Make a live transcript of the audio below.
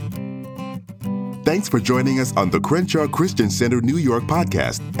Thanks for joining us on the Crenshaw Christian Center New York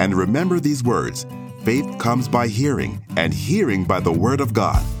podcast. And remember these words: faith comes by hearing, and hearing by the word of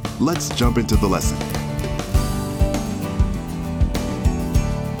God. Let's jump into the lesson.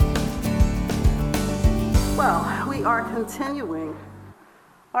 Well, we are continuing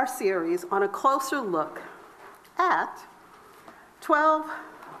our series on a closer look at 12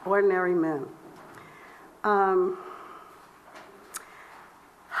 ordinary men.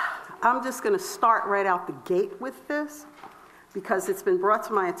 I'm just going to start right out the gate with this because it's been brought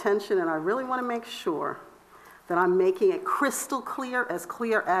to my attention, and I really want to make sure that I'm making it crystal clear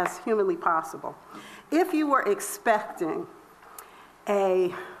as humanly possible. If you were expecting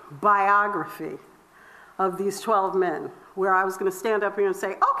a biography of these 12 men, where I was going to stand up here and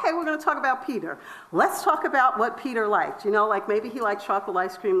say, okay, we're going to talk about Peter. Let's talk about what Peter liked. You know, like maybe he liked chocolate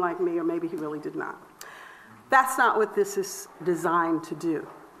ice cream like me, or maybe he really did not. That's not what this is designed to do.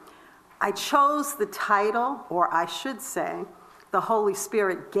 I chose the title, or I should say, the Holy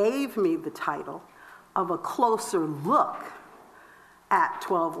Spirit gave me the title of A Closer Look at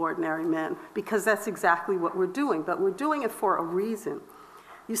 12 Ordinary Men, because that's exactly what we're doing, but we're doing it for a reason.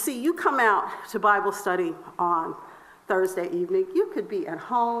 You see, you come out to Bible study on Thursday evening, you could be at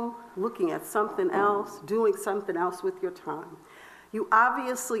home looking at something else, doing something else with your time. You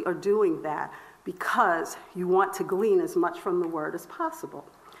obviously are doing that because you want to glean as much from the Word as possible.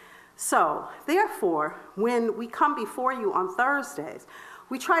 So, therefore, when we come before you on Thursdays,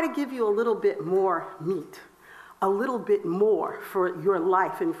 we try to give you a little bit more meat, a little bit more for your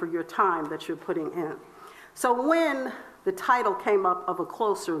life and for your time that you're putting in. So when the title came up of A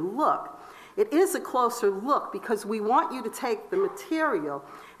Closer Look, it is a closer look because we want you to take the material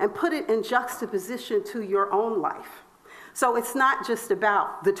and put it in juxtaposition to your own life. So it's not just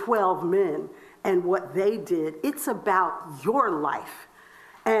about the 12 men and what they did, it's about your life.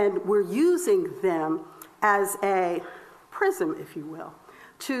 And we're using them as a prism, if you will,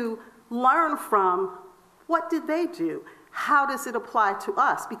 to learn from what did they do? How does it apply to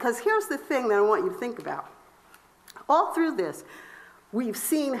us? Because here's the thing that I want you to think about. All through this, we've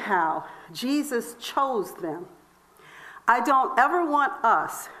seen how Jesus chose them. I don't ever want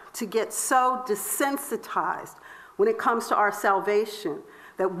us to get so desensitized when it comes to our salvation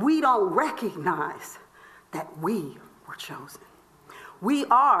that we don't recognize that we were chosen. We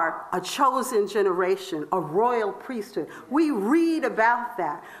are a chosen generation, a royal priesthood. We read about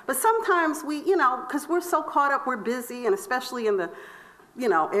that. But sometimes we, because we're so caught up, we're busy, and especially in the,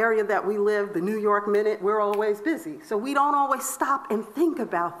 area that we live, the New York Minute, we're always busy. So we don't always stop and think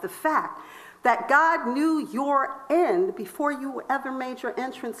about the fact that God knew your end before you ever made your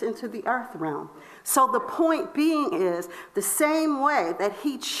entrance into the earth realm. So the point being is, the same way that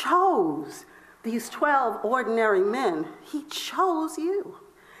he chose these 12 ordinary men, he chose you.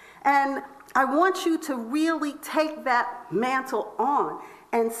 And I want you to really take that mantle on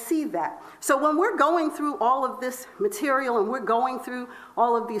and see that. So when we're going through all of this material and we're going through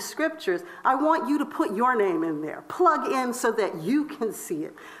all of these scriptures, I want you to put your name in there. Plug in so that you can see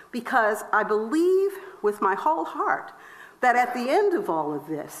it. Because I believe with my whole heart that at the end of all of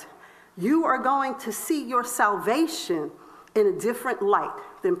this, you are going to see your salvation in a different light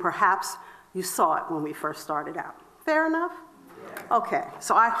than perhaps you saw it when we first started out. Fair enough? Yeah. Okay,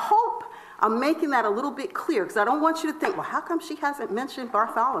 so I hope I'm making that a little bit clear, because I don't want you to think, well, how come she hasn't mentioned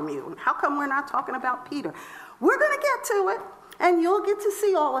Bartholomew? And how come we're not talking about Peter? We're going to get to it, and you'll get to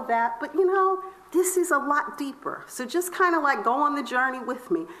see all of that. But this is a lot deeper. So just kind of like go on the journey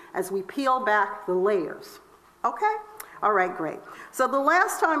with me as we peel back the layers. Okay? All right, great. So the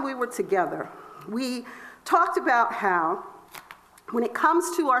last time we were together, we talked about how when it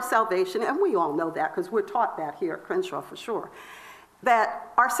comes to our salvation, and we all know that because we're taught that here at Crenshaw for sure,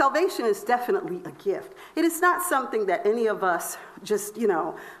 that our salvation is definitely a gift. It is not something that any of us just,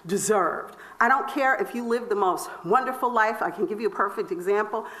 deserved. I don't care if you live the most wonderful life. I can give you a perfect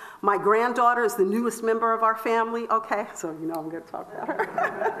example. My granddaughter is the newest member of our family, okay? So I'm going to talk about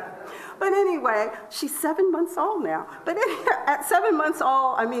her. But anyway, she's 7 months old now. But at 7 months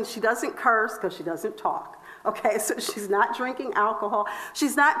old, she doesn't curse because she doesn't talk. Okay, so she's not drinking alcohol.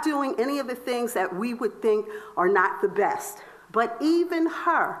 She's not doing any of the things that we would think are not the best. But even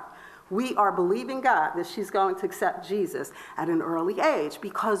her, we are believing God that she's going to accept Jesus at an early age.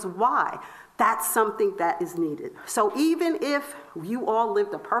 Because why? That's something that is needed. So even if you all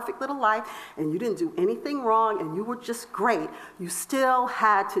lived a perfect little life and you didn't do anything wrong and you were just great, you still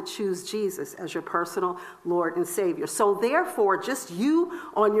had to choose Jesus as your personal Lord and Savior. So therefore, just you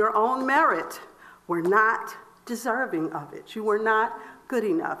on your own merit were not deserving of it. You were not good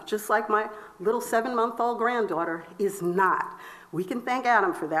enough, just like my little 7-month-old granddaughter is not. We can thank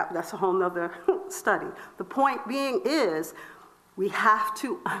Adam for that, but that's a whole nother study. The point being is, we have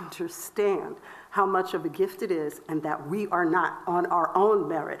to understand how much of a gift it is and that we are not, on our own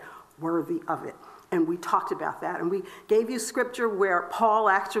merit, worthy of it. And we talked about that. And we gave you scripture where Paul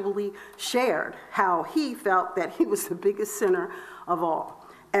actually shared how he felt that he was the biggest sinner of all.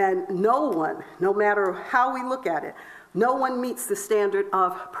 And no one, no matter how we look at it, no one meets the standard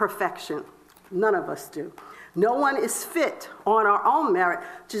of perfection. None of us do. No one is fit on our own merit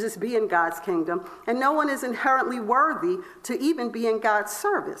to just be in God's kingdom. And no one is inherently worthy to even be in God's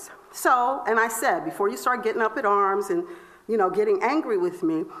service. So, and I said, before you start getting up at arms and getting angry with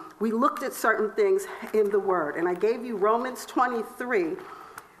me, we looked at certain things in the Word. And I gave you Romans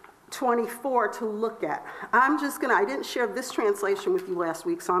 23:24 to look at. I didn't share this translation with you last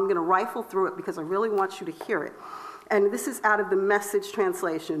week, so I'm going to rifle through it because I really want you to hear it. And this is out of the Message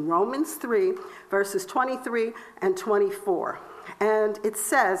translation, Romans 3, verses 23 and 24. And it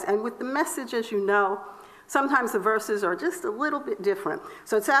says, and with the Message, as you know, sometimes the verses are just a little bit different.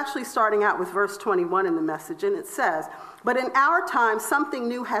 So it's actually starting out with verse 21 in the Message, and it says, "But in our time something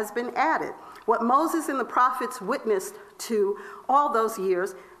new has been added. What Moses and the prophets witnessed to all those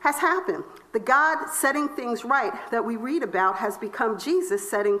years has happened. The God setting things right that we read about has become Jesus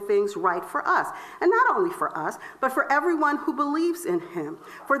setting things right for us. And not only for us, but for everyone who believes in him.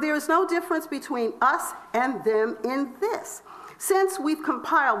 For there is no difference between us and them in this. Since we've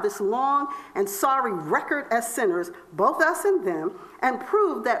compiled this long and sorry record as sinners, both us and them, and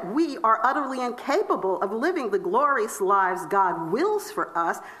proved that we are utterly incapable of living the glorious lives God wills for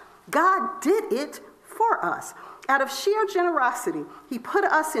us, God did it for us. Out of sheer generosity, he put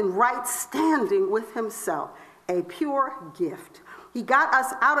us in right standing with himself, a pure gift. He got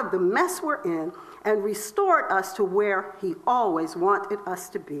us out of the mess we're in and restored us to where he always wanted us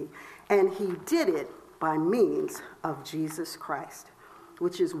to be. And he did it by means of Jesus Christ,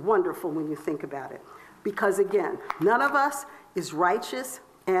 which is wonderful when you think about it. Because again, none of us is righteous.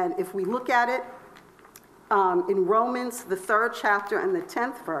 And if we look at it in Romans, the 3rd chapter and the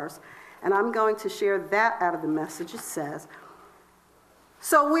 10th verse, and I'm going to share that out of the Message, it says,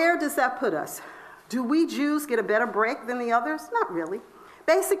 so where does that put us? Do we Jews get a better break than the others? Not really.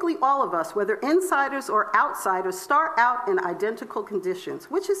 Basically, all of us, whether insiders or outsiders, start out in identical conditions,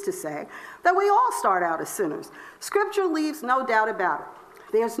 which is to say that we all start out as sinners. Scripture leaves no doubt about it.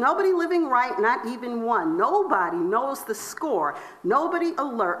 There's nobody living right, not even one. Nobody knows the score. Nobody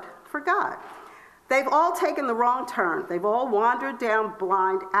alert for God. They've all taken the wrong turn. They've all wandered down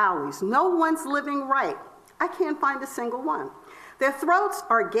blind alleys. No one's living right. I can't find a single one. Their throats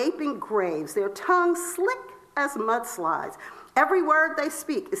are gaping graves. Their tongues slick as mudslides. Every word they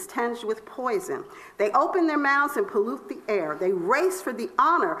speak is tinged with poison. They open their mouths and pollute the air. They race for the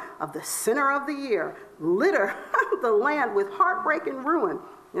honor of the sinner of the year, litter the land with heartbreak and ruin.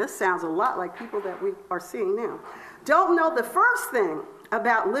 This sounds a lot like people that we are seeing now. Don't know the first thing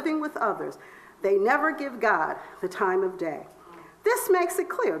about living with others. They never give God the time of day. This makes it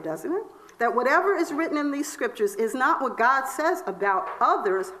clear, doesn't it? That whatever is written in these scriptures is not what God says about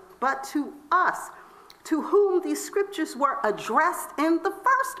others, but to us, to whom these scriptures were addressed in the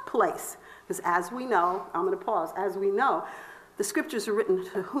first place. Because as we know, I'm going to pause, as we know, the scriptures are written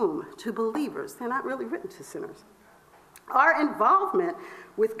to whom? To believers. They're not really written to sinners. Our involvement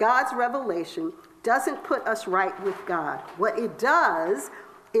with God's revelation doesn't put us right with God. What it does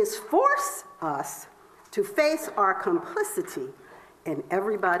is force us to face our complicity in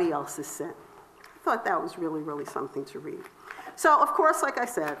everybody else's sin. I thought that was really, really something to read. So, of course, like I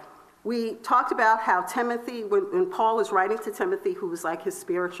said, we talked about how Timothy, when Paul was writing to Timothy, who was like his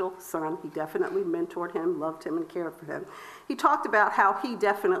spiritual son, he definitely mentored him, loved him, and cared for him. He talked about how he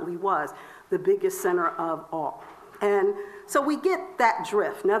definitely was the biggest sinner of all. And so we get that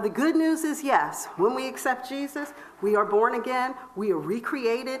drift. Now, the good news is, yes, when we accept Jesus, we are born again, we are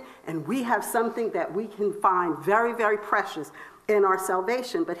recreated, and we have something that we can find very, very precious in our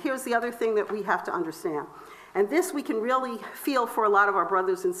salvation. But here's the other thing that we have to understand. And this we can really feel for a lot of our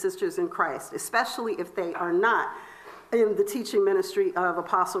brothers and sisters in Christ, especially if they are not in the teaching ministry of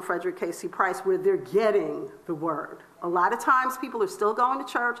Apostle Frederick K.C. Price, where they're getting the word. A lot of times people are still going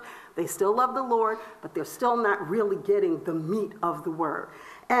to church, they still love the Lord, but they're still not really getting the meat of the word.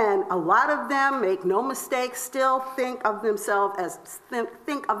 And a lot of them, make no mistake, still think of themselves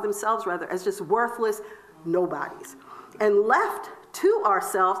as just worthless nobodies. And left to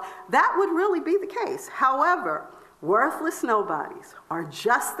ourselves, that would really be the case. However, worthless nobodies are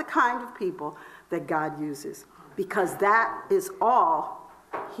just the kind of people that God uses, because that is all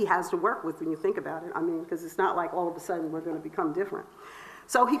he has to work with when you think about it. I mean, because it's not like all of a sudden we're going to become different.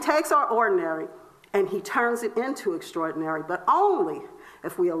 So he takes our ordinary and he turns it into extraordinary, but only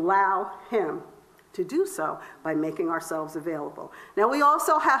if we allow him to do so by making ourselves available. Now, we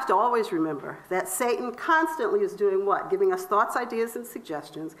also have to always remember that Satan constantly is doing what? Giving us thoughts, ideas, and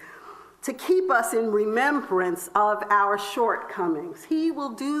suggestions to keep us in remembrance of our shortcomings. He will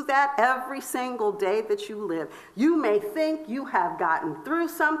do that every single day that you live. You may think you have gotten through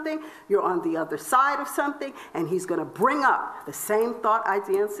something, you're on the other side of something, and he's going to bring up the same thought,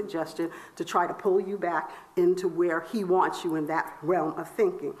 idea, and suggestion to try to pull you back into where he wants you in that realm of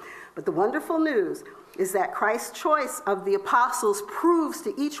thinking. But the wonderful news is that Christ's choice of the apostles proves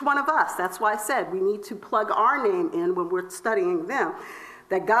to each one of us, that's why I said we need to plug our name in when we're studying them,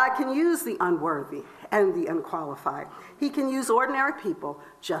 that God can use the unworthy and the unqualified. He can use ordinary people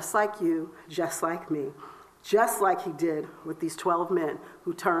just like you, just like me, just like he did with these 12 men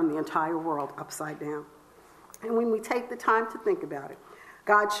who turned the entire world upside down. And when we take the time to think about it,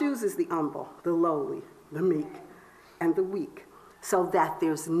 God chooses the humble, the lowly, the meek, and the weak, so that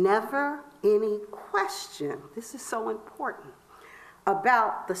there's never any question, this is so important,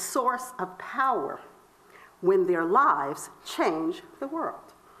 about the source of power when their lives change the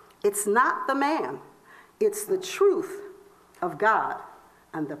world. It's not the man, it's the truth of God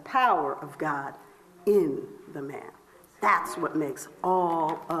and the power of God in the man. That's what makes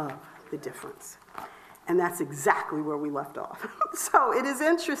all of the difference. And that's exactly where we left off. So it is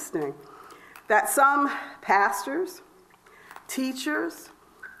interesting that some pastors, teachers,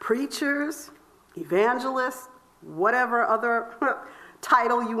 preachers, evangelists, whatever other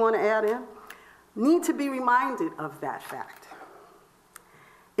title you want to add in, need to be reminded of that fact.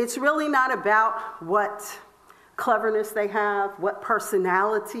 It's really not about what cleverness they have, what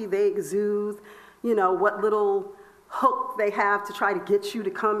personality they exude, what little hook they have to try to get you to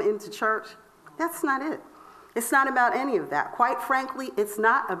come into church. That's not it. It's not about any of that. Quite frankly, it's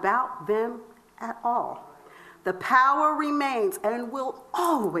not about them at all. The power remains and will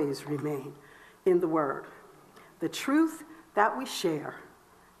always remain in the Word. The truth that we share,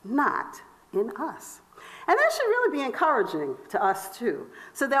 not in us. And that should really be encouraging to us too,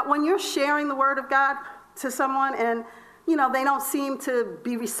 so that when you're sharing the Word of God to someone and they don't seem to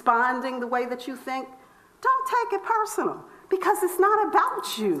be responding the way that you think, don't take it personal, because it's not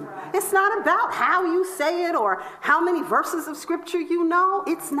about you. It's not about how you say it or how many verses of scripture you know.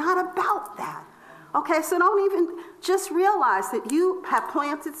 It's not about that. Okay, so don't even, just realize that you have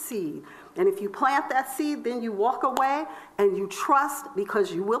planted seed. And if you plant that seed, then you walk away and you trust,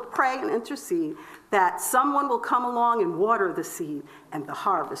 because you will pray and intercede, that someone will come along and water the seed and the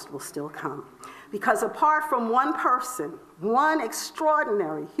harvest will still come. Because apart from one person, one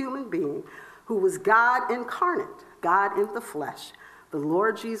extraordinary human being who was God incarnate, God in the flesh, the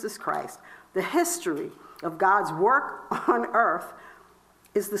Lord Jesus Christ, the history of God's work on earth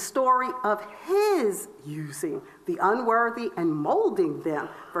is the story of his using the unworthy and molding them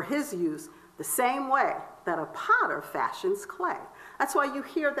for his use the same way that a potter fashions clay. That's why you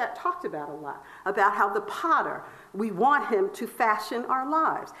hear that talked about a lot, about how the potter, we want him to fashion our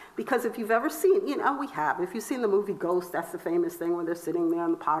lives. Because if you've ever seen, we have, if you've seen the movie Ghost, that's the famous thing when they're sitting there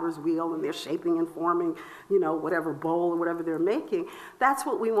on the potter's wheel and they're shaping and forming, whatever bowl or whatever they're making. That's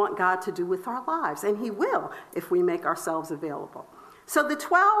what we want God to do with our lives. And he will if we make ourselves available. So the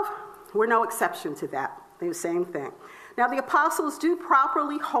 12 were no exception to that. They're the same thing. Now, the apostles do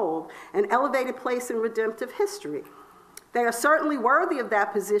properly hold an elevated place in redemptive history. They are certainly worthy of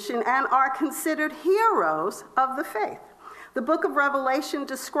that position and are considered heroes of the faith. The book of Revelation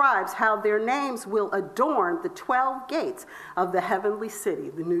describes how their names will adorn the 12 gates of the heavenly city,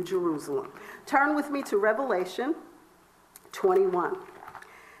 the New Jerusalem. Turn with me to Revelation 21.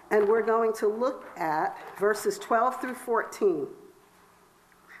 And we're going to look at verses 12 through 14.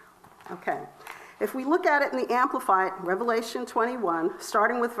 Okay. If we look at it in the Amplified, Revelation 21,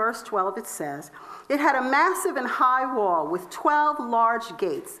 starting with verse 12, it says, "It had a massive and high wall with 12 large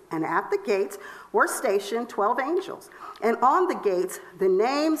gates, and at the gates were stationed 12 angels. And on the gates, the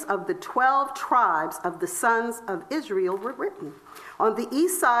names of the 12 tribes of the sons of Israel were written. On the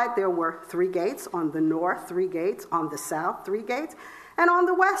east side, there were 3 gates, on the north, 3 gates, on the south, 3 gates, and on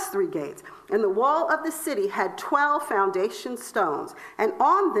the west 3 gates. And the wall of the city had 12 foundation stones, and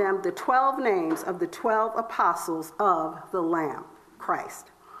on them the 12 names of the 12 apostles of the Lamb,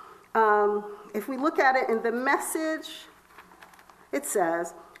 Christ." If we look at it in the Message, it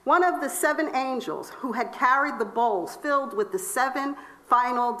says, "One of the 7 angels who had carried the bowls filled with the 7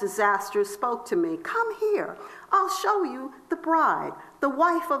 final disasters spoke to me, 'Come here, I'll show you the bride, the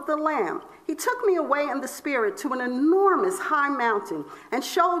wife of the Lamb. He took me away in the Spirit to an enormous high mountain and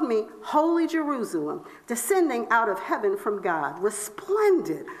showed me holy Jerusalem, descending out of heaven from God,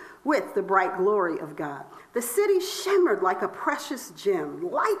 resplendent with the bright glory of God. The city shimmered like a precious gem,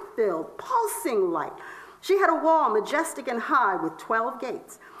 light-filled, pulsing light. She had a wall majestic and high with 12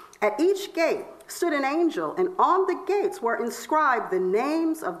 gates. At each gate stood an angel, and on the gates were inscribed the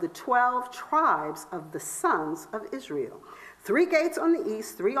names of the 12 tribes of the sons of Israel. 3 gates on the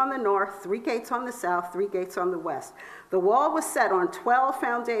east, 3 on the north, 3 gates on the south, 3 gates on the west. The wall was set on 12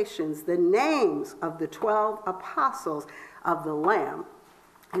 foundations, the names of the 12 apostles of the Lamb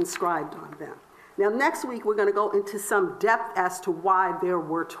inscribed on them. Now, next week, we're going to go into some depth as to why there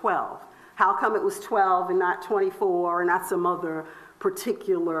were 12. How come it was 12 and not 24 or not some other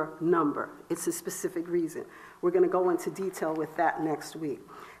particular number? It's a specific reason. We're going to go into detail with that next week.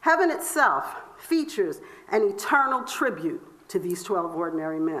 Heaven itself features an eternal tribute to these 12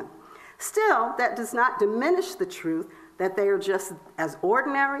 ordinary men. Still, that does not diminish the truth that they are just as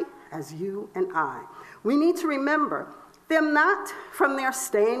ordinary as you and I. We need to remember them not from their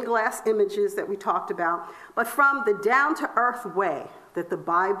stained glass images that we talked about, but from the down-to-earth way that the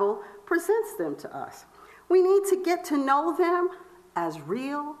Bible presents them to us. We need to get to know them as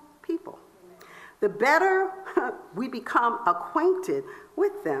real people. The better we become acquainted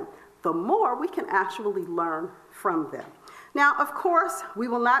with them, the more we can actually learn from them. Now, of course, we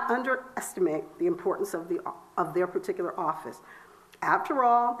will not underestimate the importance of their particular office. After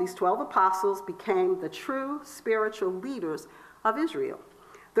all, these 12 apostles became the true spiritual leaders of Israel.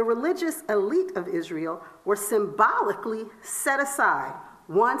 The religious elite of Israel were symbolically set aside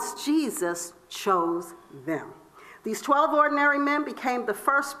once Jesus chose them. These 12 ordinary men became the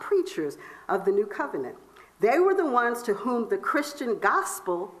first preachers of the new covenant. They were the ones to whom the Christian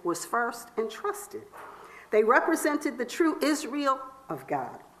gospel was first entrusted. They represented the true Israel of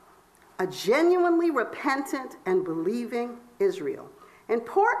God, a genuinely repentant and believing Israel.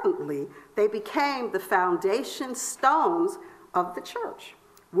 Importantly, they became the foundation stones of the church,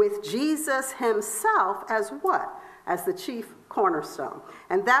 with Jesus himself as what? As the chief cornerstone.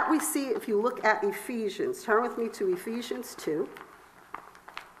 And that we see if you look at Ephesians. Turn with me to Ephesians 2.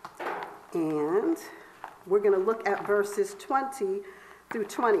 And we're going to look at verses 20 through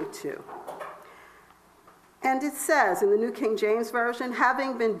 22. And it says in the New King James Version,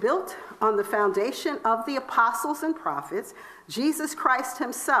 having been built on the foundation of the apostles and prophets, Jesus Christ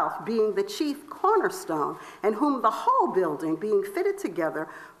himself being the chief cornerstone, and whom the whole building being fitted together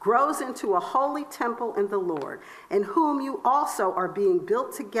grows into a holy temple in the Lord, in whom you also are being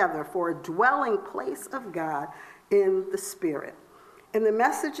built together for a dwelling place of God in the Spirit. In the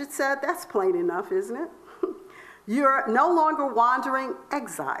Message it said, that's plain enough, isn't it? You're no longer wandering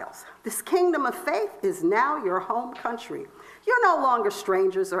exiles. This kingdom of faith is now your home country. You're no longer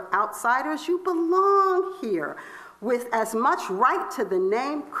strangers or outsiders. You belong here with as much right to the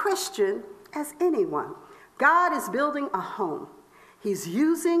name Christian as anyone. God is building a home. He's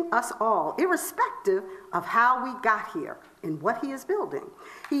using us all, irrespective of how we got here and what he is building.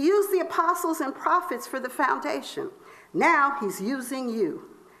 He used the apostles and prophets for the foundation. Now he's using you,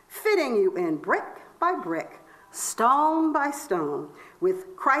 fitting you in brick by brick, stone by stone,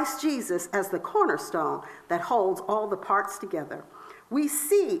 with Christ Jesus as the cornerstone that holds all the parts together. We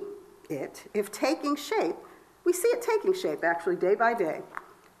see it taking shape actually day by day.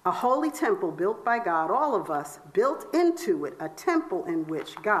 A holy temple built by God, all of us built into it, a temple in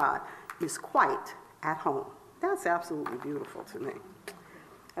which God is quite at home. That's absolutely beautiful to me.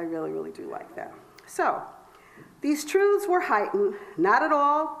 I really, really do like that. So, these truths were heightened, not at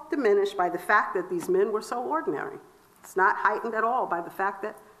all diminished by the fact that these men were so ordinary. It's not heightened at all by the fact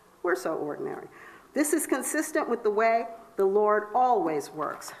that we're so ordinary. This is consistent with the way the Lord always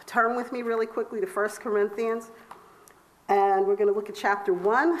works. Turn with me really quickly to 1 Corinthians, and we're going to look at chapter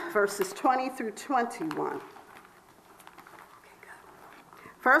 1, verses 20 through 21. Okay,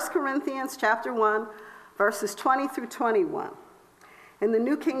 good. 1 Corinthians chapter 1, verses 20 through 21. In the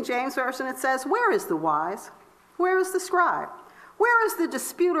New King James Version, it says, where is the wise? Where is the scribe? Where is the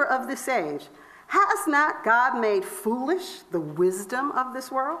disputer of this age? Has not God made foolish the wisdom of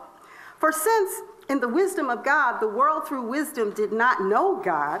this world? For since in the wisdom of God, the world through wisdom did not know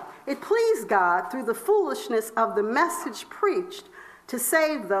God, it pleased God through the foolishness of the message preached to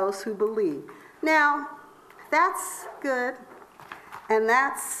save those who believe. Now, that's good and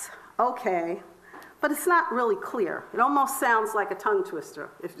that's okay, but it's not really clear. It almost sounds like a tongue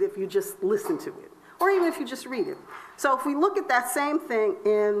twister if you just listen to it, or even if you just read it. So if we look at that same thing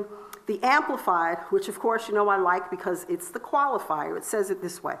in the Amplified, which of course you know I like because it's the qualifier, it says it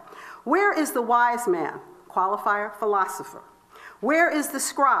this way. Where is the wise man? Qualifier, philosopher. Where is the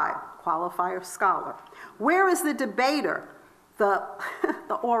scribe, qualifier scholar? Where is the debater, the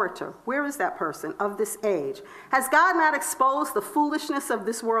orator? Where is that person of this age? Has God not exposed the foolishness of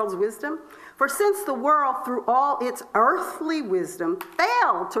this world's wisdom? For since the world, through all its earthly wisdom,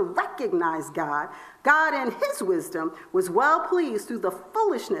 failed to recognize God, God in his wisdom was well pleased through the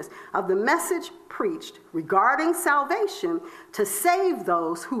foolishness of the message preached regarding salvation to save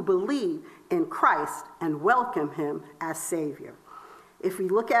those who believe in Christ and welcome him as Savior. If we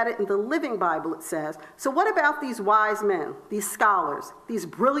look at it in the Living Bible, it says, so what about these wise men, these scholars, these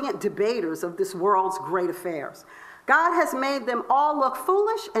brilliant debaters of this world's great affairs? God has made them all look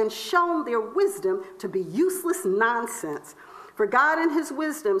foolish and shown their wisdom to be useless nonsense. For God in his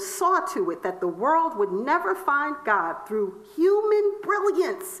wisdom saw to it that the world would never find God through human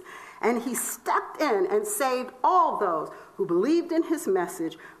brilliance. And he stepped in and saved all those who believed in his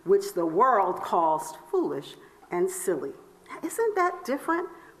message, which the world calls foolish and silly. Isn't that different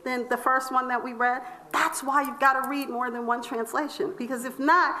than the first one that we read? That's why you've got to read more than one translation, because if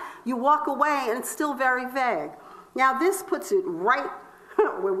not, you walk away and it's still very vague. Now, this puts it right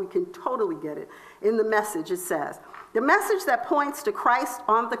where we can totally get it. In the Message, it says, the message that points to Christ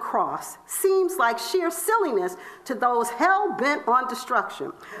on the cross seems like sheer silliness to those hell-bent on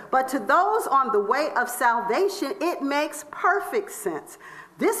destruction. But to those on the way of salvation, it makes perfect sense.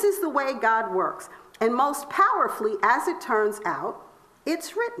 This is the way God works. And most powerfully, as it turns out,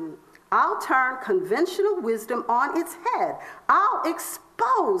 it's written, I'll turn conventional wisdom on its head. I'll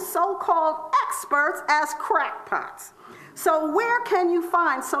expose so-called experts as crackpots. So where can you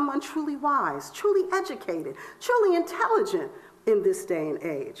find someone truly wise, truly educated, truly intelligent in this day and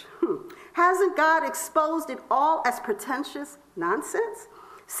age? Hasn't God exposed it all as pretentious nonsense?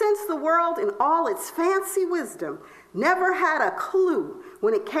 Since the world in all its fancy wisdom never had a clue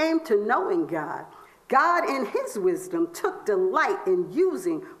when it came to knowing God, God in his wisdom took delight in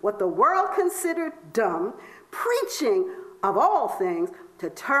using what the world considered dumb, preaching of all things to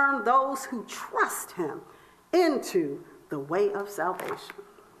turn those who trust him into the way of salvation.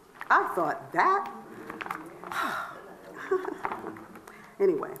 I thought that.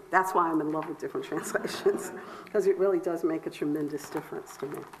 Anyway, that's why I'm in love with different translations, because it really does make a tremendous difference to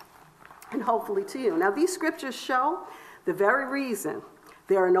me, and hopefully to you. Now, these scriptures show the very reason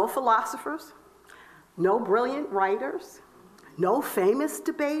there are no philosophers, no brilliant writers, no famous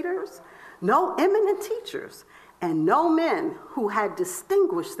debaters, no eminent teachers, and no men who had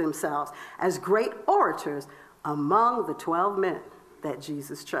distinguished themselves as great orators among the 12 men that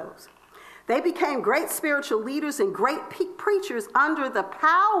Jesus chose. They became great spiritual leaders and great preachers under the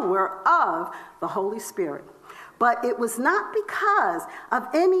power of the Holy Spirit. But it was not because of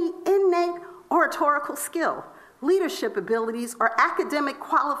any innate oratorical skill, leadership abilities, or academic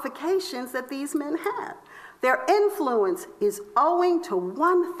qualifications that these men had. Their influence is owing to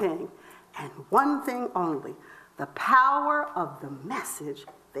one thing and one thing only, the power of the message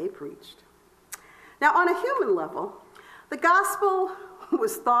they preached. Now, on a human level, the gospel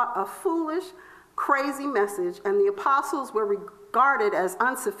was thought a foolish, crazy message, and the apostles were regarded as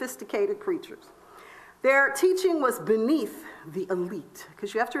unsophisticated preachers. Their teaching was beneath the elite,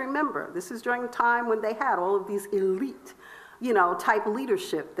 because you have to remember, this is during the time when they had all of these elite, type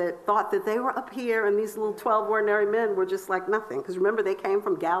leadership that thought that they were up here and these little 12 ordinary men were just like nothing. Because remember, they came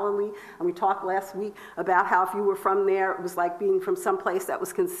from Galilee, and we talked last week about how if you were from there, it was like being from some place that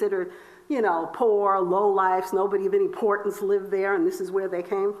was considered, poor, low lives, nobody of any importance lived there, and this is where they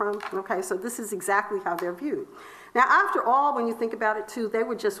came from. Okay, so this is exactly how they're viewed. Now, after all, when you think about it too, they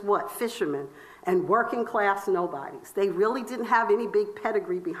were just what? Fishermen and working class nobodies. They really didn't have any big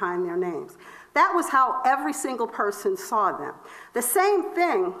pedigree behind their names. That was how every single person saw them. The same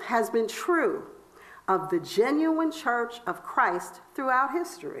thing has been true of the genuine church of Christ throughout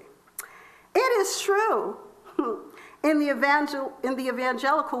history. It is true in the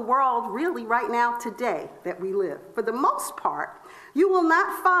evangelical world, really right now, today, that we live. For the most part, you will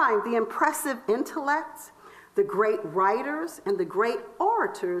not find the impressive intellects, the great writers, and the great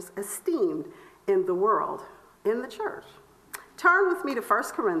orators esteemed in the world, in the church. Turn with me to 1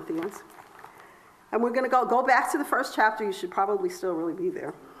 Corinthians, and we're going to go back to the first chapter. You should probably still really be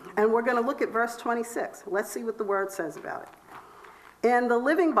there. And we're going to look at verse 26. Let's see what the word says about it. In the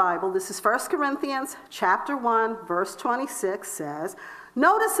Living Bible, this is 1 Corinthians chapter 1, verse 26 says,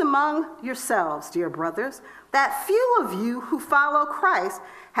 "Notice among yourselves, dear brothers, that few of you who follow Christ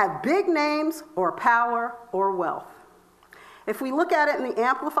have big names or power or wealth." If we look at it in the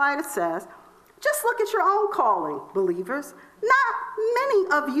Amplified, it says, just look at your own calling, believers. Not many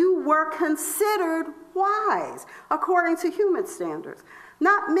of you were considered wise according to human standards.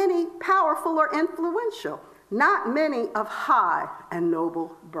 Not many powerful or influential. not many of high and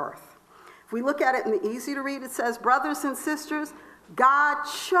noble birth. If we look at it in the easy to read, it says, brothers and sisters, God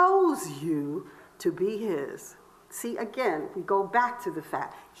chose you to be his. See, again, we go back to the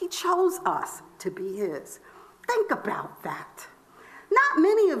fact he chose us to be his. Think about that. Not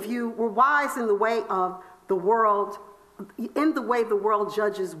many of you were wise in the way of the world, in the way the world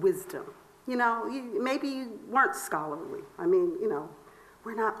judges wisdom. You know, maybe you weren't scholarly. I mean, you know,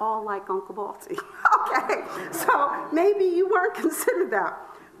 we're not all like Uncle Balti. Okay, so maybe you weren't considered that.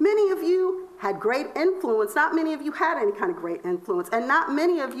 Many of you had great influence. Not many of you had any kind of great influence. And not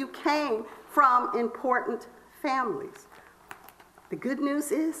many of you came from important families. The good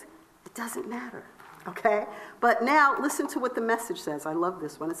news is it doesn't matter, okay? But now listen to what the message says. I love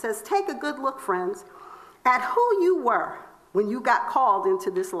this one. It says, take a good look, friends, at who you were when you got called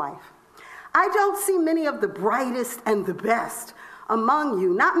into this life. I don't see many of the brightest and the best among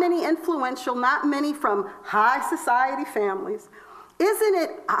you, not many influential, not many from high society families. Isn't it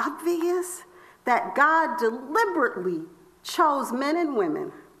obvious that God deliberately chose men and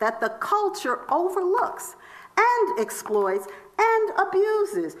women that the culture overlooks and exploits and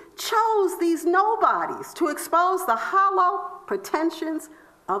abuses, chose these nobodies to expose the hollow pretensions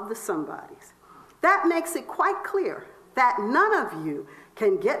of the somebodies? That makes it quite clear that none of you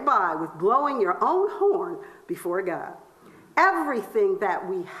can get by with blowing your own horn before God. Everything that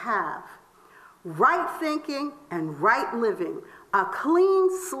we have, right thinking and right living, a clean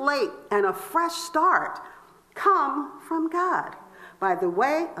slate and a fresh start, come from God by the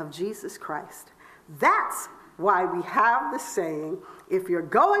way of Jesus Christ. That's why we have the saying, if you're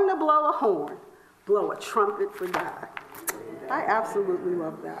going to blow a horn, blow a trumpet for God. I absolutely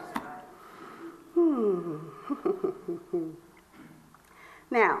love that.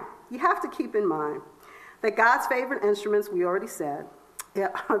 Now, you have to keep in mind that God's favorite instruments, we already said, they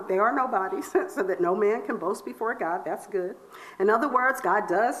are nobodies, so that no man can boast before God. That's good. In other words, God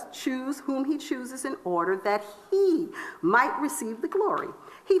does choose whom he chooses in order that he might receive the glory.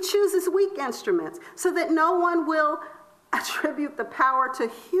 He chooses weak instruments so that no one will attribute the power to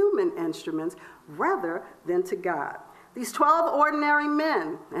human instruments rather than to God. These 12 ordinary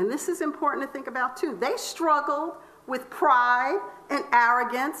men, and this is important to think about too, they struggled with pride and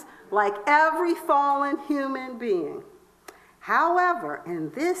arrogance like every fallen human being. However,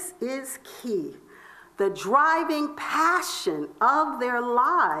 and this is key, the driving passion of their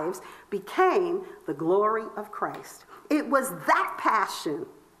lives became the glory of Christ. It was that passion,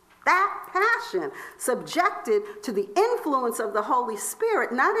 subjected to the influence of the Holy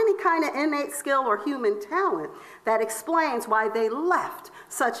Spirit, not any kind of innate skill or human talent, that explains why they left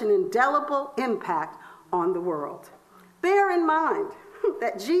such an indelible impact on the world. Bear in mind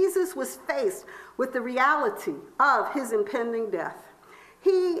that Jesus was faced with the reality of his impending death.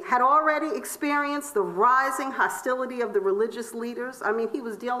 He had already experienced the rising hostility of the religious leaders. I mean, he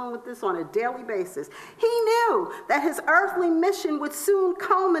was dealing with this on a daily basis. He knew that his earthly mission would soon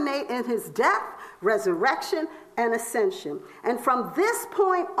culminate in his death, resurrection, and ascension. And from this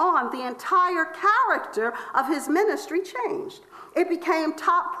point on, the entire character of his ministry changed. It became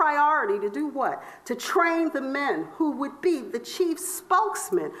top priority to do what? To train the men who would be the chief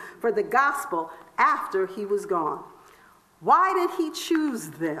spokesman for the gospel after he was gone. Why did he choose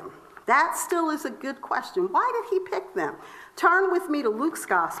them? That still is a good question. Why did he pick them? Turn with me to Luke's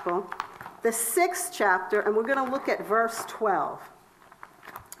gospel, the 6th chapter, and we're going to look at verse 12.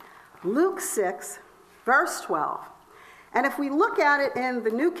 Luke 6, verse 12. And if we look at it in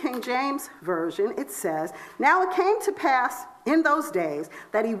the New King James Version, it says, "Now it came to pass in those days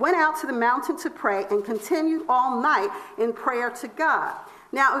that he went out to the mountain to pray and continued all night in prayer to God."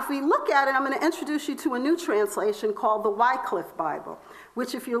 Now, if we look at it, I'm going to introduce you to a new translation called the Wycliffe Bible,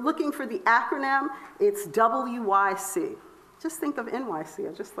 which if you're looking for the acronym, it's WYC. Just think of NYC.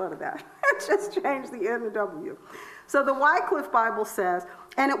 I just thought of that. Just change the N to W. So the Wycliffe Bible says,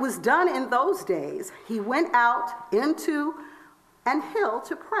 "And it was done in those days. He went out into an hill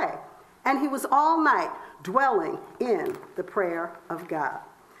to pray, and he was all night dwelling in the prayer of God."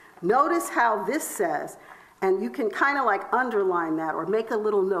 Notice how this says, and you can kind of like underline that or make a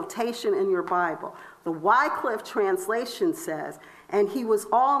little notation in your Bible. The Wycliffe translation says, "And he was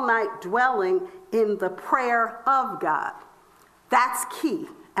all night dwelling in the prayer of God." That's key.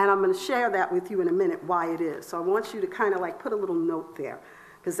 And I'm going to share that with you in a minute why it is. So I want you to kind of like put a little note there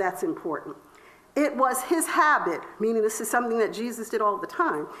because that's important. It was his habit, meaning this is something that Jesus did all the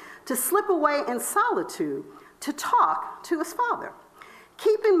time, to slip away in solitude to talk to his Father.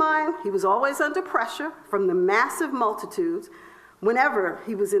 Keep in mind, he was always under pressure from the massive multitudes. Whenever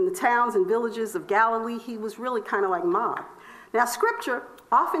he was in the towns and villages of Galilee, he was really kind of like mobbed. Now, Scripture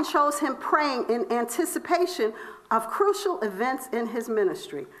often shows him praying in anticipation of crucial events in his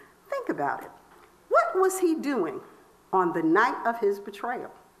ministry. Think about it. What was he doing on the night of his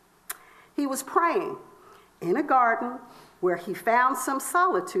betrayal? He was praying in a garden where he found some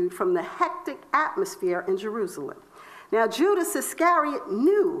solitude from the hectic atmosphere in Jerusalem. Now, Judas Iscariot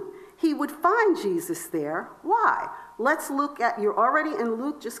knew he would find Jesus there. Why? Let's look at, you're already in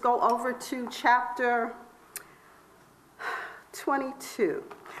Luke, just go over to chapter 22.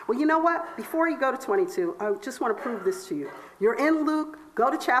 Well, you know what? Before you go to 22, I just want to prove this to you. You're in Luke, go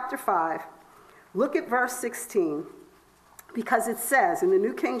to chapter 5, look at verse 16, because it says in the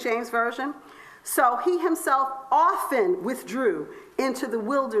New King James Version, so he himself often withdrew into the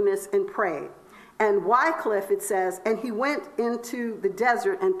wilderness and prayed. And Wycliffe, it says, and he went into the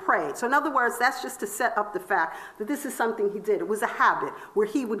desert and prayed. So in other words, that's just to set up the fact that this is something he did. It was a habit where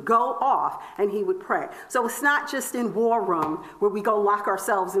he would go off and he would pray. So it's not just in war room where we go lock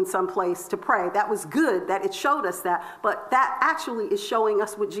ourselves in some place to pray. That was good that it showed us that, but that actually is showing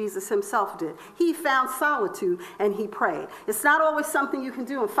us what Jesus himself did. He found solitude and he prayed. It's not always something you can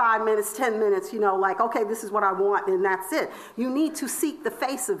do in 5 minutes, 10 minutes, like, okay, this is what I want and that's it. You need to seek the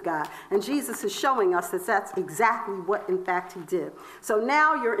face of God. And Jesus is showing us that that's exactly what, in fact, he did. So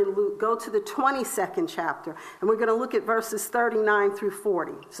now you're in Luke. Go to the 22nd chapter, and we're going to look at verses 39 through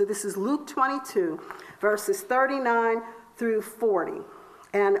 40. So this is Luke 22, verses 39 through 40.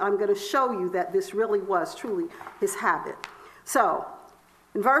 And I'm going to show you that this really was truly his habit. So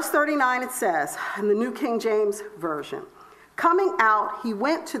in verse 39, it says, in the New King James Version, coming out, he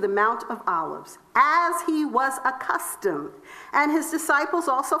went to the Mount of Olives, as he was accustomed, and his disciples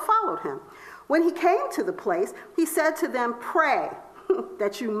also followed him. When he came to the place, he said to them, pray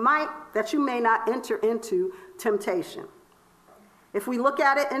that you may not enter into temptation. If we look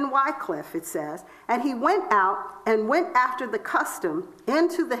at it in Wycliffe, it says, and he went out and went after the custom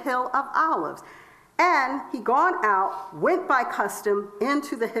into the hill of Olives. And he gone out, went by custom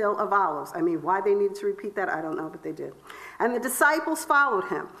into the hill of Olives. I mean, why they needed to repeat that, I don't know, but they did. And the disciples followed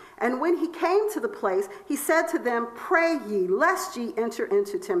him. And when he came to the place, he said to them, pray ye, lest ye enter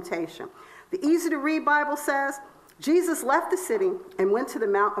into temptation. The easy-to-read Bible says, Jesus left the city and went to the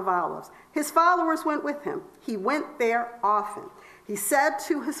Mount of Olives. His followers went with him. He went there often. He said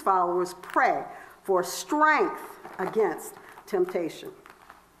to his followers, pray for strength against temptation.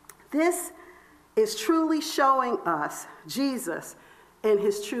 This is truly showing us Jesus in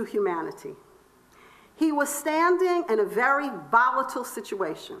his true humanity. He was standing in a very volatile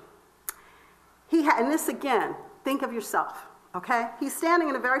situation. And this again, think of yourself. Okay? He's standing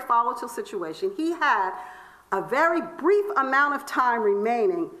in a very volatile situation. He had a very brief amount of time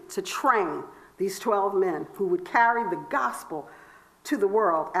remaining to train these 12 men who would carry the gospel to the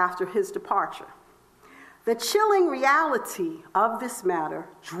world after his departure. The chilling reality of this matter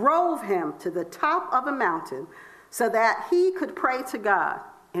drove him to the top of a mountain so that he could pray to God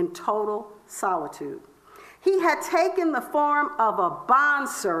in total solitude. He had taken the form of a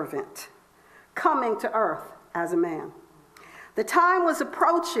bondservant coming to earth as a man. The time was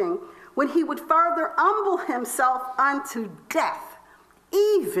approaching when he would further humble himself unto death,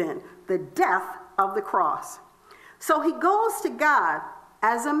 even the death of the cross. So he goes to God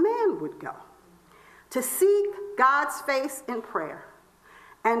as a man would go, to seek God's face in prayer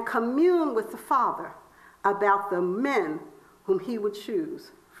and commune with the Father about the men whom he would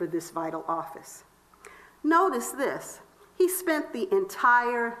choose for this vital office. Notice this, he spent the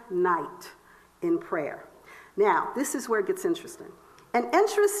entire night in prayer. Now, this is where it gets interesting. An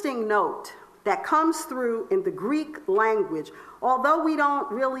interesting note that comes through in the Greek language, although we don't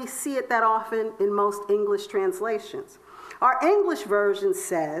really see it that often in most English translations. Our English version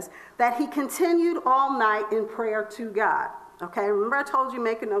says that he continued all night in prayer to God. Okay, remember I told you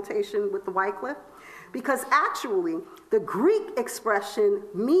make a notation with the Wycliffe? Because actually, the Greek expression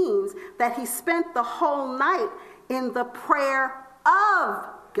means that he spent the whole night in the prayer of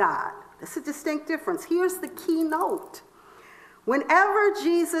God. That's a distinct difference. Here's the key note. Whenever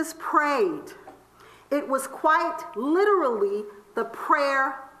Jesus prayed, it was quite literally the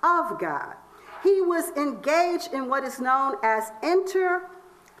prayer of God. He was engaged in what is known as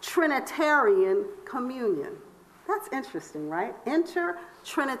inter-Trinitarian communion. That's interesting, right?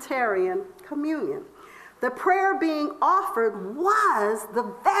 Inter-Trinitarian communion. The prayer being offered was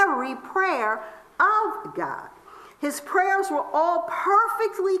the very prayer of God. His prayers were all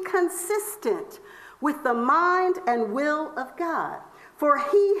perfectly consistent with the mind and will of God, for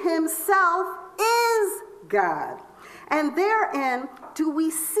he himself is God. And therein do we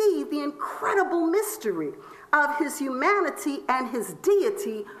see the incredible mystery of his humanity and his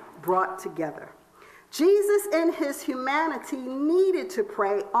deity brought together. Jesus in his humanity needed to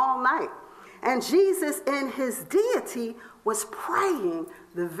pray all night. And Jesus in his deity was praying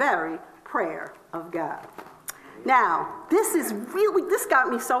the very prayer of God. Now, this got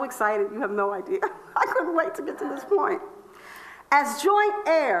me so excited, you have no idea. I couldn't wait to get to this point. As joint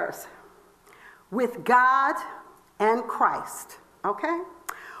heirs with God and Christ, okay,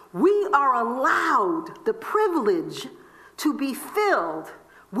 we are allowed the privilege to be filled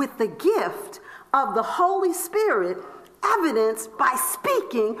with the gift of the Holy Spirit, evidenced by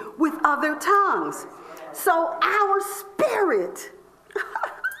speaking with other tongues. So our spirit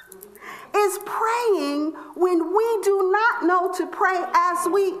is praying when we do not know to pray as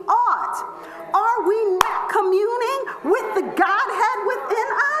we ought. Are we not communing with the Godhead within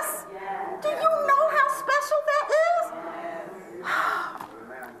us? Do you know how special that is?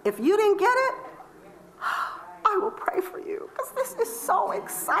 If you didn't get it, I will pray for you, because this is so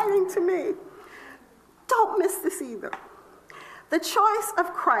exciting to me. Don't miss this either. The choice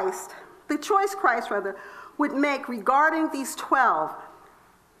Christ would make regarding these 12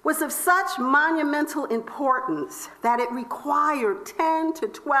 was of such monumental importance that it required 10 to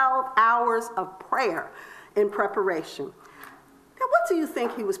 12 hours of prayer in preparation. Now, what do you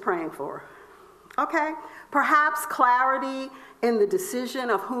think he was praying for? Okay, perhaps clarity in the decision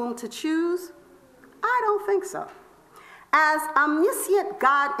of whom to choose? I don't think so. As omniscient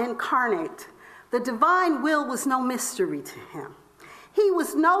God incarnate, the divine will was no mystery to him. He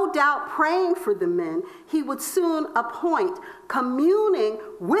was no doubt praying for the men he would soon appoint, communing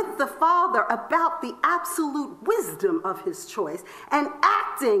with the Father about the absolute wisdom of his choice, and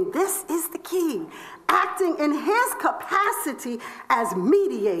acting, this is the key, acting in his capacity as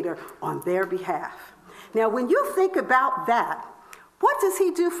mediator on their behalf. Now, when you think about that, what does he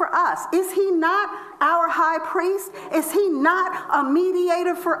do for us? Is he not our high priest? Is he not a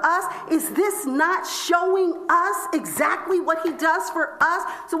mediator for us? Is this not showing us exactly what he does for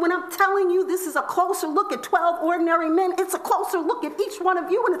us? So when I'm telling you this is a closer look at 12 ordinary men, it's a closer look at each one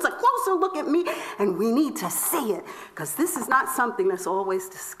of you, and it's a closer look at me, and we need to see it, because this is not something that's always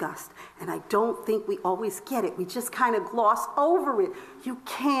discussed, and I don't think we always get it. We just kind of gloss over it. You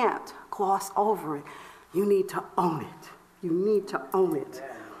can't gloss over it. You need to own it. You need to own it.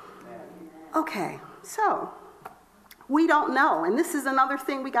 Okay, so we don't know, and this is another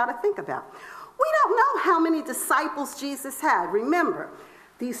thing we got to think about. We don't know how many disciples Jesus had. Remember,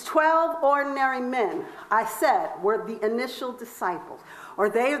 these 12 ordinary men, I said, were the initial disciples, or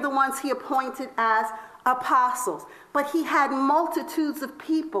they are the ones he appointed as apostles. But he had multitudes of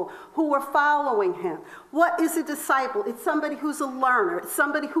people who were following him. What is a disciple? It's somebody who's a learner. It's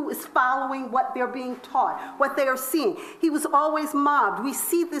somebody who is following what they're being taught, what they are seeing. He was always mobbed. We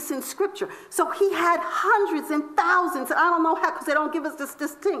see this in Scripture. So he had hundreds and thousands, and I don't know how, because they don't give us this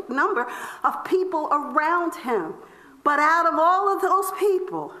distinct number, of people around him. But out of all of those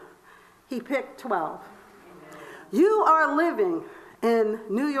people, he picked 12. You are living in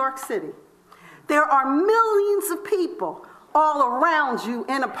New York City. There are millions of people all around you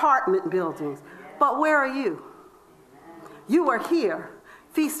in apartment buildings. But where are you? You are here,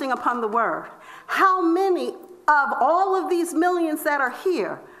 feasting upon the word. How many of all of these millions that are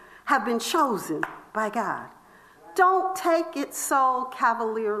here have been chosen by God? Don't take it so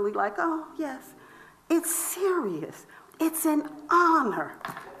cavalierly like, oh, yes. It's serious. It's an honor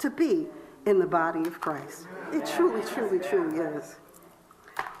to be in the body of Christ. It truly, truly, truly is.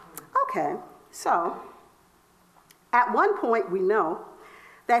 Okay. So, at one point we know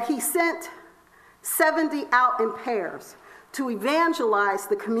that he sent 70 out in pairs to evangelize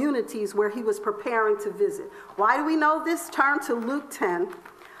the communities where he was preparing to visit. Why do we know this? Turn to Luke 10.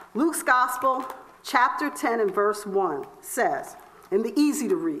 Luke's Gospel, chapter 10 and verse 1 says, in the easy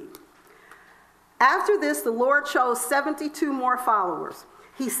to read, after this, the Lord chose 72 more followers.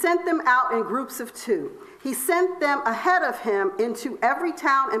 He sent them out in groups of 2. He sent them ahead of him into every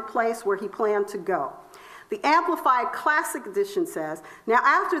town and place where he planned to go. The Amplified Classic Edition says, now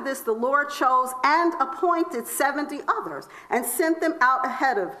after this, the Lord chose and appointed 70 others and sent them out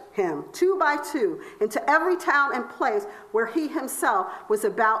ahead of him, 2 by 2, into every town and place where he himself was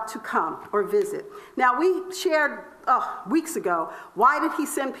about to come or visit. Now, we shared weeks ago, why did he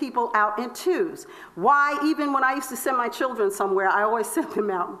send people out in 2s? Why, even when I used to send my children somewhere, I always sent them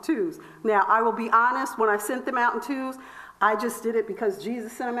out in 2s. Now, I will be honest, when I sent them out in 2s, I just did it because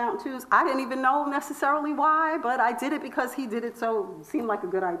Jesus sent him out in twos. I didn't even know necessarily why, but I did it because he did it, so it seemed like a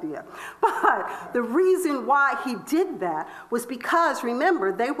good idea. But the reason why he did that was because,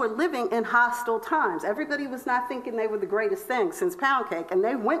 remember, they were living in hostile times. Everybody was not thinking they were the greatest thing since pound cake, and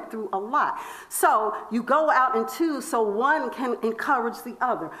they went through a lot. So you go out in twos so one can encourage the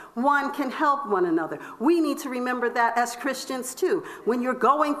other. One can help one another. We need to remember that as Christians too. When you're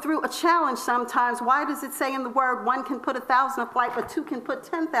going through a challenge sometimes, why does it say in the word one can put 1,000 to flight, but two can put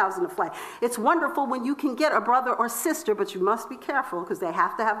 10,000 to flight? It's wonderful when you can get a brother or sister, but you must be careful because they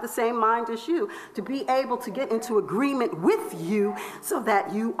have to have the same mind as you to be able to get into agreement with you so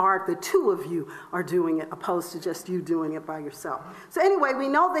that the two of you are doing it opposed to just you doing it by yourself. So anyway, we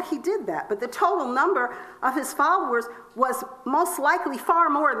know that he did that, but the total number of his followers was most likely far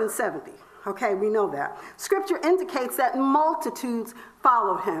more than 70. Okay, we know that. Scripture indicates that multitudes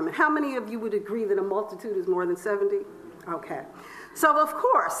followed him. And how many of you would agree that a multitude is more than 70? Okay. So, of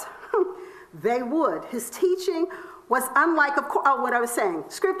course, they would. His teaching was unlike, what I was saying.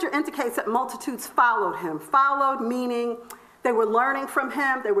 Scripture indicates that multitudes followed him. Followed meaning they were learning from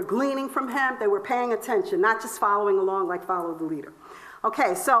him, they were gleaning from him, they were paying attention, not just following along like follow the leader.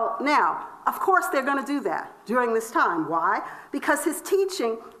 Okay, so now, of course they're going to do that during this time. Why? Because his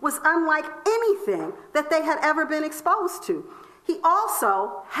teaching was unlike anything that they had ever been exposed to. He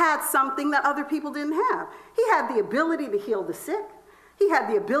also had something that other people didn't have. He had the ability to heal the sick. He had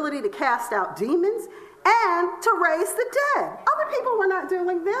the ability to cast out demons and to raise the dead. Other people were not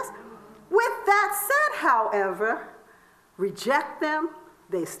doing this. With that said, however, reject them,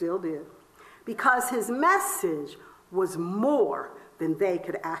 they still did. Because his message was more than they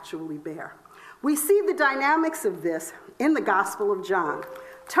could actually bear. We see the dynamics of this in the Gospel of John.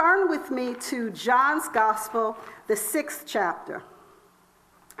 Turn with me to John's Gospel, the 6th chapter.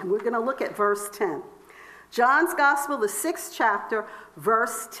 And we're going to look at verse 10. John's Gospel, the 6th chapter,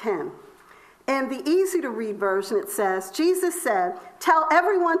 verse 10. In the easy-to-read version, it says, Jesus said, "Tell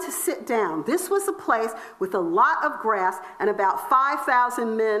everyone to sit down." This was a place with a lot of grass, and about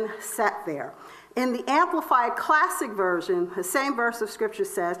 5,000 men sat there. In the Amplified Classic Version, the same verse of Scripture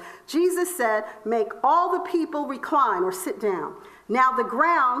says, Jesus said, "Make all the people recline or sit down." Now the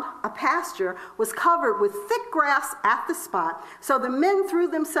ground, a pasture, was covered with thick grass at the spot, so the men threw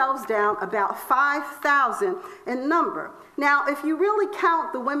themselves down, about 5,000 in number. Now, if you really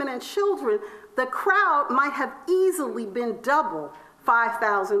count the women and children, the crowd might have easily been double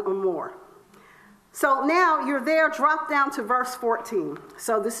 5,000 or more. So now you're there, drop down to verse 14.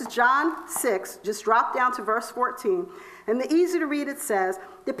 So this is John 6, just drop down to verse 14. And the easy to read, it says,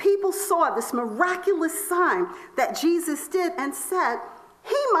 "The people saw this miraculous sign that Jesus did and said,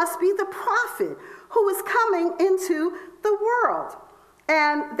 'He must be the prophet who is coming into the world.'"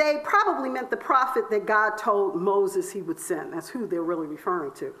 And they probably meant the prophet that God told Moses he would send. That's who they're really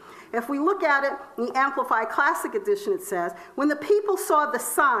referring to. If we look at it in the Amplified Classic Edition, it says, "When the people saw the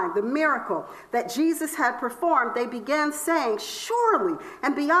sign, the miracle that Jesus had performed, they began saying, 'Surely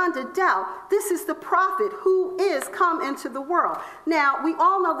and beyond a doubt, this is the prophet who is come into the world.'" Now, we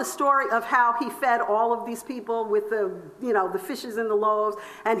all know the story of how he fed all of these people with the fishes and the loaves,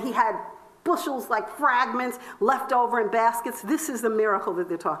 and he had bushels like fragments left over in baskets. This is the miracle that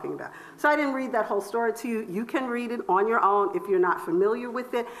they're talking about. So I didn't read that whole story to you. You can read it on your own if you're not familiar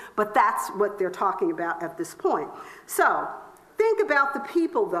with it, but that's what they're talking about at this point. So think about the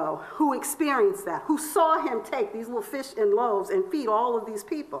people, though, who experienced that, who saw him take these little fish and loaves and feed all of these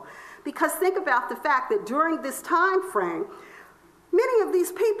people. Because think about the fact that during this time frame, many of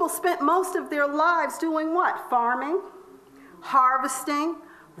these people spent most of their lives doing what? Farming, harvesting,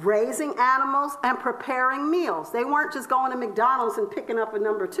 raising animals, and preparing meals. They weren't just going to McDonald's and picking up a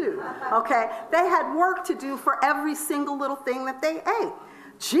number 2, okay? They had work to do for every single little thing that they ate.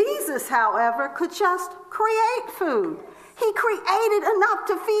 Jesus, however, could just create food. He created enough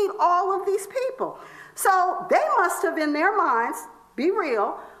to feed all of these people. So they must have, in their minds, be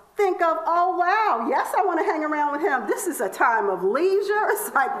real, think of, "Oh, wow, yes, I want to hang around with him. This is a time of leisure.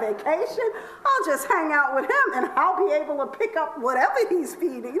 It's like vacation. I'll just hang out with him, and I'll be able to pick up whatever he's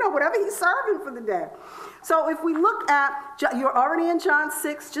feeding, whatever he's serving for the day." So if we look at, you're already in John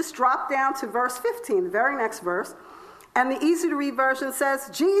 6, just drop down to verse 15, the very next verse. And the easy-to-read version says,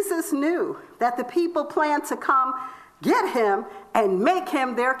 "Jesus knew that the people planned to come get him and make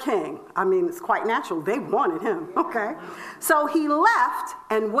him their king." I mean, it's quite natural. They wanted him, okay? So he left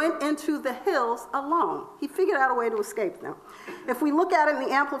and went into the hills alone. He figured out a way to escape them. If we look at it in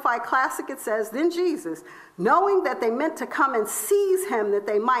the Amplified Classic, it says, "Then Jesus, knowing that they meant to come and seize him, that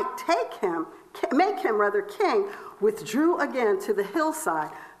they might make him king, withdrew again to the hillside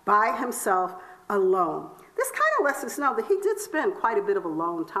by himself alone. This kind of lets us know that he did spend quite a bit of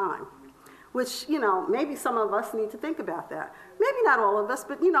alone time, which, maybe some of us need to think about that. Maybe not all of us,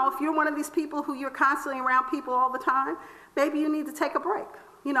 but, if you're one of these people who you're constantly around people all the time, maybe you need to take a break.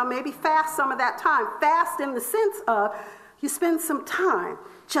 Maybe fast some of that time. Fast in the sense of you spend some time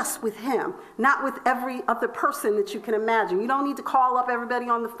just with him, not with every other person that you can imagine. You don't need to call up everybody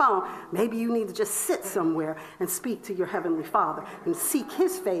on the phone. Maybe you need to just sit somewhere and speak to your Heavenly Father and seek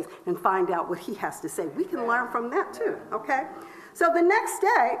his face and find out what he has to say. We can learn from that too, okay? So the next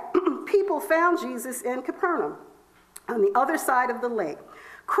day, people found Jesus in Capernaum on the other side of the lake.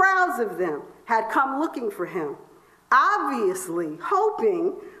 Crowds of them had come looking for him, obviously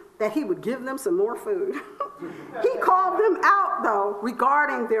hoping that he would give them some more food. He called them out, though,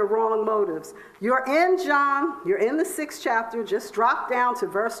 regarding their wrong motives. You're in John, you're in the 6th chapter, just drop down to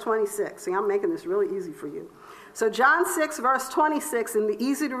verse 26. See, I'm making this really easy for you. So John 6, verse 26, in the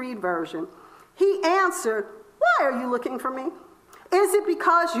easy-to-read version, he answered, "Why are you looking for me? Is it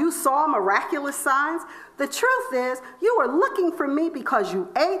because you saw miraculous signs? The truth is, you were looking for me because you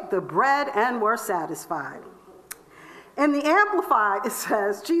ate the bread and were satisfied." In the Amplified, it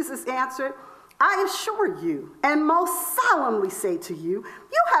says, Jesus answered, "I assure you, and most solemnly say to you,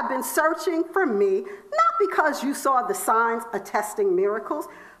 you have been searching for me, not because you saw the signs attesting miracles,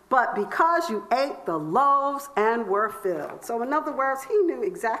 but because you ate the loaves and were filled." So in other words, he knew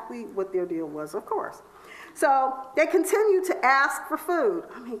exactly what their deal was, of course. So they continue to ask for food.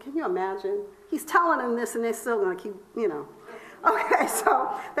 I mean, can you imagine? He's telling them this and they're still going to keep, Okay, so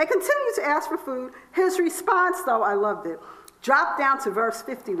they continue to ask for food. His response, though, I loved it. Drop down to verse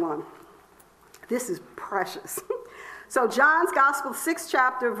 51. This is precious. So John's Gospel, 6th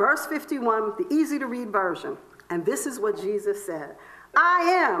chapter, verse 51, the easy-to-read version. And this is what Jesus said. "I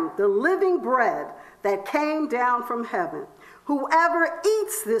am the living bread that came down from heaven. Whoever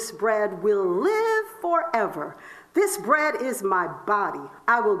eats this bread will live forever. This bread is my body.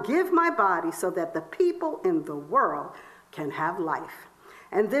 I will give my body so that the people in the world can have life."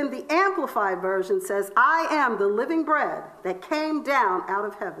 And then the Amplified version says, "I am the living bread that came down out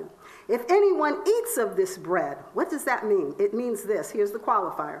of heaven. If anyone eats of this bread," what does that mean? It means this. Here's the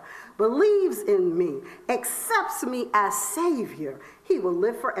qualifier. "Believes in me, accepts me as Savior, he will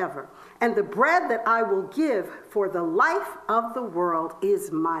live forever. And the bread that I will give for the life of the world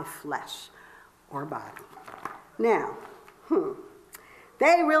is my flesh," or body. Now,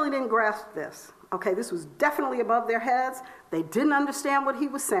 they really didn't grasp this. Okay, this was definitely above their heads. They didn't understand what he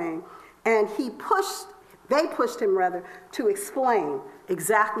was saying. And they pushed him to explain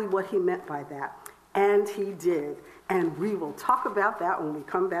exactly what he meant by that. And he did. And we will talk about that when we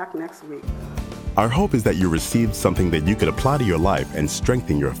come back next week. Our hope is that you received something that you could apply to your life and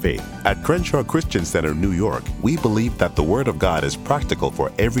strengthen your faith. At Crenshaw Christian Center, New York, we believe that the Word of God is practical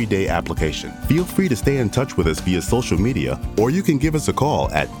for everyday application. Feel free to stay in touch with us via social media, or you can give us a call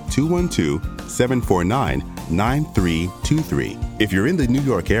at 212-749-9323. If you're in the New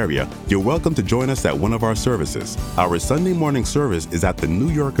York area, you're welcome to join us at one of our services. Our Sunday morning service is at the New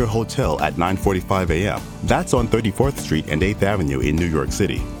Yorker Hotel at 9:45 a.m. That's on 34th Street and 8th Avenue in New York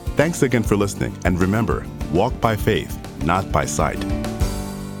City. Thanks again for listening, and remember, walk by faith, not by sight.